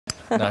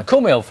Now,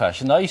 call me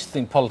old-fashioned. I used to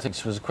think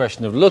politics was a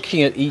question of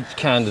looking at each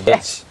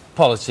candidate's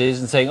policies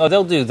and saying, oh,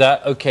 they'll do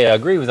that, okay, I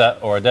agree with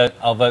that, or I don't,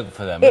 I'll vote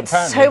for them. It's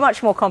so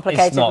much more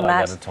complicated than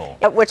that. It's not like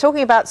that at all. We're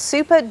talking about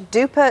Super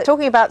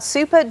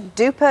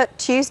Duper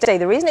Tuesday.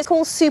 The reason it's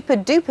called Super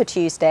Duper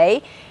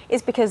Tuesday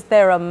is because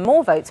there are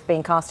more votes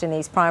being cast in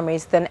these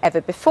primaries than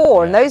ever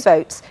before. And those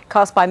votes,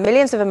 cast by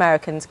millions of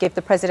Americans, give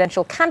the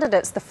presidential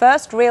candidates the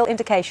first real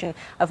indication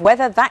of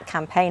whether that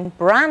campaign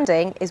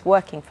branding is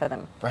working for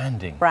them.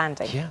 Branding.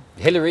 Branding. Yeah.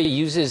 Hillary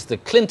uses the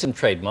Clinton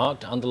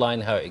trademark to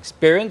underline her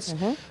experience.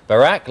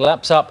 Barack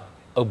laps up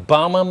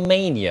Obama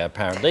mania,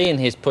 apparently, in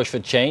his push for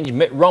change.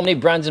 Mitt Romney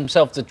brands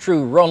himself the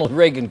true Ronald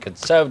Reagan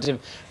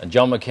conservative, and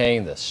John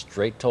McCain the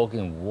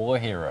straight-talking war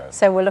hero.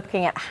 So we're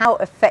looking at how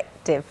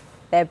effective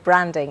their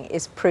branding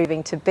is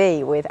proving to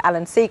be with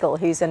Alan Siegel,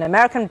 who's an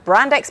American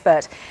brand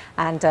expert,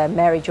 and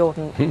Mary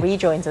Jordan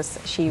rejoins us.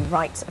 She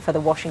writes for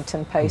the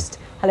Washington Post.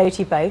 Hello to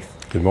you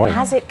both. Good morning.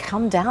 Has it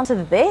come down to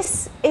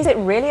this? Is it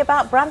really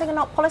about branding and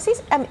not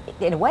policies?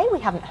 In a way, we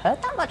haven't heard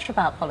that much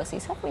about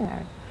policies, have we,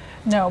 Mary?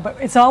 No, but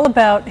it's all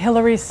about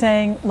Hillary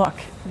saying, look,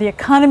 the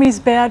economy's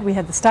bad. We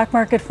had the stock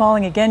market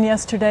falling again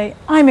yesterday.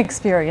 I'm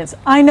experienced.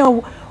 I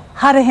know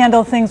how to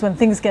handle things when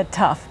things get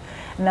tough.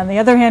 And on the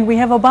other hand, we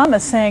have Obama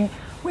saying,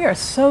 we are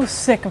so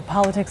sick of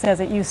politics as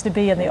it used to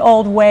be in the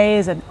old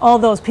ways and all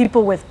those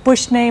people with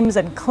Bush names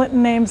and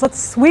Clinton names. Let's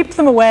sweep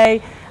them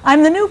away.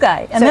 I'm the new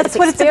guy. And so that's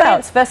what it's about.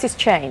 Experience versus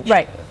change.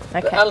 Right.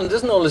 Okay. But Alan,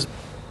 doesn't all this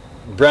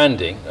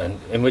branding, and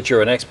in which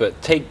you're an expert,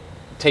 take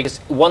us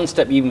one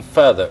step even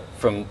further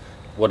from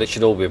what it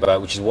should all be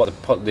about, which is what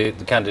the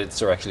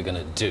candidates are actually going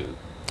to do?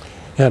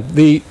 Yeah,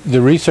 the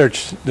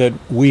research that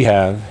we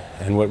have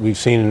and what we've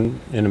seen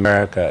in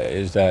America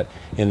is that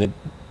in the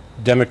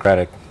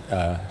Democratic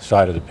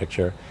side of the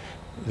picture,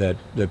 that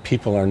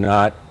people are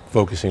not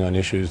focusing on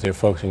issues, they're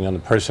focusing on the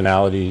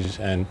personalities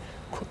and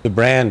the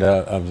brand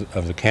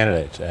of the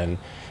candidates. And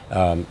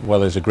while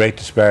there's a great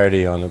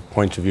disparity on the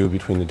points of view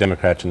between the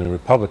Democrats and the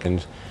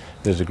Republicans,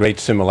 there's a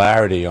great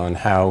similarity on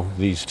how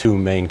these two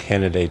main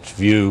candidates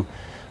view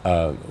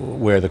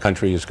where the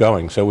country is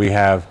going. So we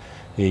have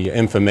the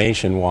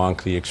information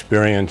wonk, the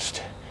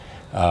experienced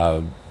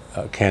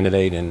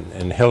candidate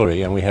in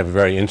Hillary, and we have a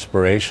very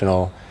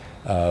inspirational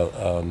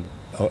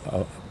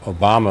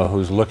Obama,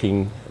 who's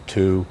looking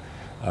to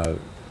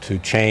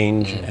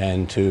change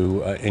and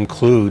to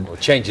include. Well,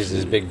 change is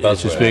his big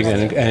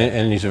buzzword.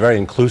 And he's a very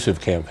inclusive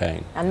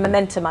campaign. And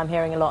momentum, I'm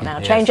hearing a lot now.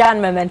 Change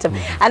and momentum.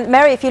 And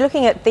Mary, if you're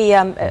looking at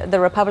the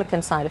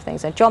Republican side of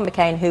things, John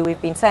McCain, who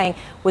we've been saying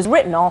was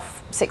written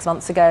off 6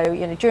 months ago,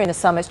 during the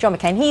summits, John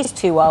McCain, he's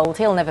too old,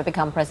 he'll never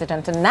become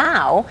president. And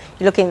now,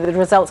 you're looking at the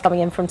results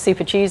coming in from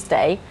Super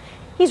Tuesday,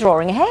 he's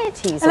roaring ahead.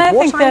 He's and a I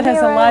think that has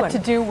a lot and to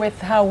do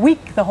with how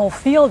weak the whole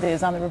field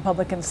is on the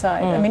Republican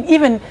side. I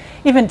mean,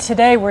 even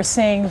today we're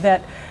seeing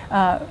that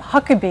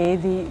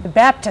Huckabee, the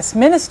Baptist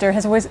minister,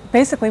 has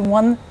basically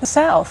won the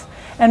South,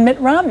 and Mitt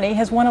Romney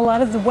has won a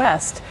lot of the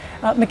West.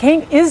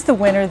 McCain is the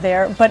winner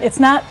there, but it's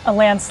not a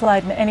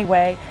landslide in any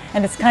way,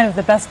 and it's kind of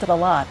the best of the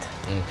lot.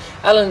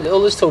 Alan,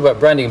 all this talk about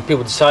branding and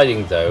people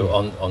deciding, though,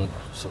 on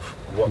sort of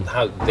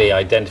how they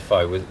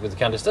identify with the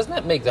candidates, doesn't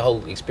that make the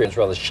whole experience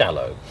rather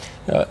shallow?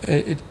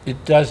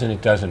 It does and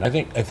it doesn't. I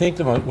think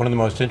one of the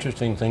most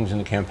interesting things in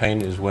the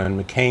campaign is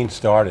when McCain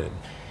started,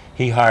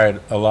 he hired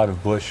a lot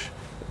of Bush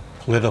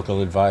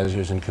political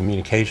advisors and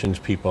communications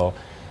people,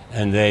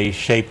 and they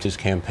shaped his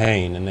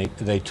campaign, and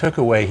they took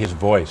away his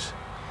voice,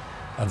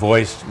 a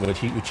voice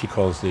which he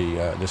calls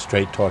the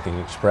straight-talking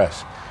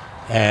express.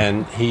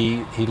 And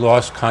he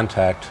lost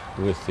contact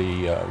with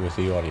the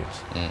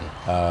audience.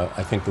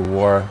 I think the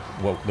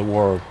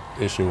war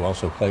issue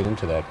also played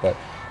into that. But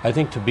I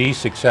think to be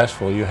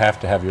successful, you have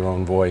to have your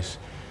own voice,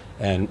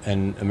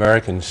 and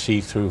Americans see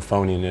through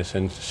phoniness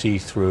and see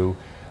through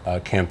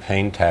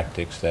campaign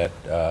tactics that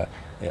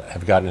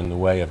have gotten in the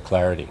way of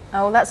clarity.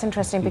 Oh, well, that's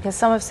interesting, because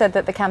some have said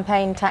that the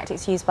campaign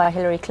tactics used by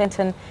Hillary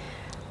Clinton,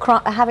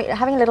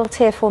 having a little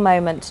tearful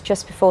moment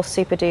just before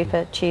Super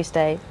Duper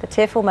Tuesday, the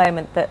tearful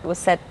moment that was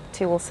said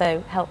to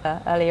also help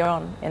her earlier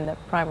on in the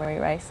primary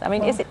race. I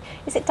mean, is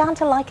it down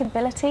to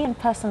likability and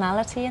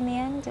personality in the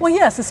end? Well,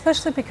 yes,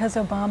 especially because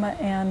Obama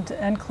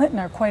and Clinton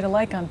are quite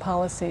alike on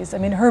policies. I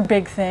mean, her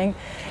big thing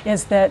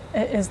is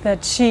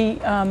that she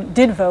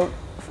did vote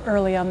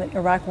early on the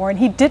Iraq War, and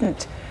he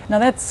didn't. Now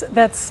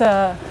that's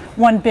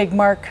one big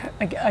mark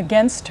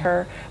against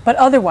her, but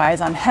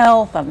otherwise on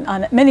health,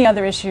 on many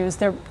other issues,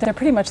 they're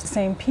pretty much the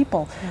same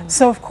people.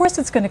 So of course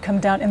it's going to come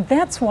down, and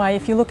that's why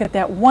if you look at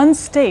that one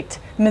state,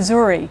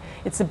 Missouri,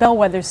 it's a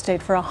bellwether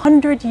state for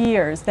 100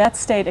 years. That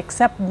state,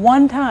 except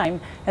one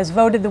time, has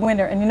voted the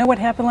winner. And you know what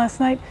happened last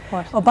night?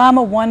 What?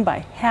 Obama won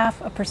by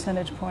 0.5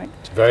 percentage point.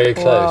 It's very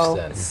close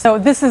then. So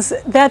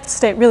that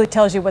state really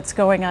tells you what's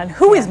going on.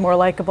 Who is more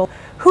likable?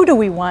 Who do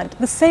we want?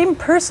 The same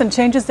person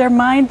changes their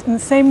mind in the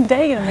same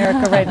day in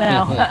America right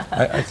now.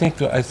 I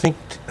think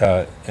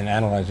in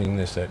analyzing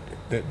this that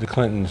the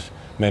Clintons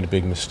made a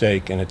big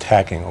mistake in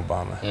attacking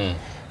Obama.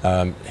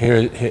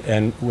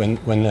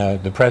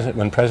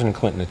 When President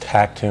Clinton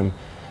attacked him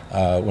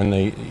when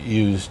they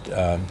used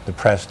the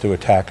press to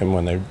attack him,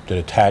 when they did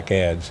attack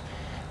ads.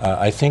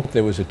 I think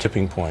there was a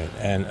tipping point,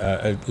 and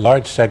a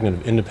large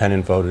segment of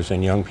independent voters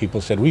and young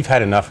people said, we've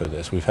had enough of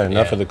this. We've had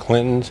enough of the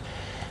Clintons.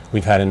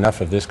 We've had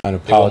enough of this kind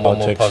of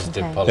politics. More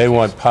positive politics. They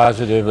want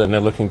positive, and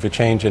they're looking for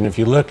change. And if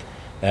you look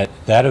at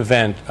that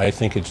event, I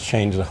think it's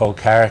changed the whole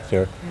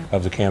character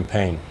of the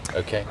campaign.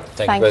 Okay,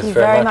 thank you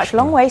very much.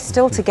 Long way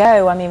still to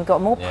go. I mean, we've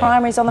got more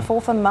primaries on the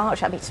 4th of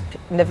March. I mean, it's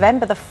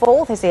November the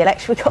 4th is the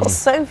election. We've got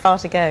so far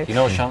to go. You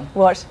know what, Sean?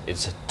 What?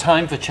 It's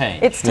time for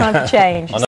change. It's time for change.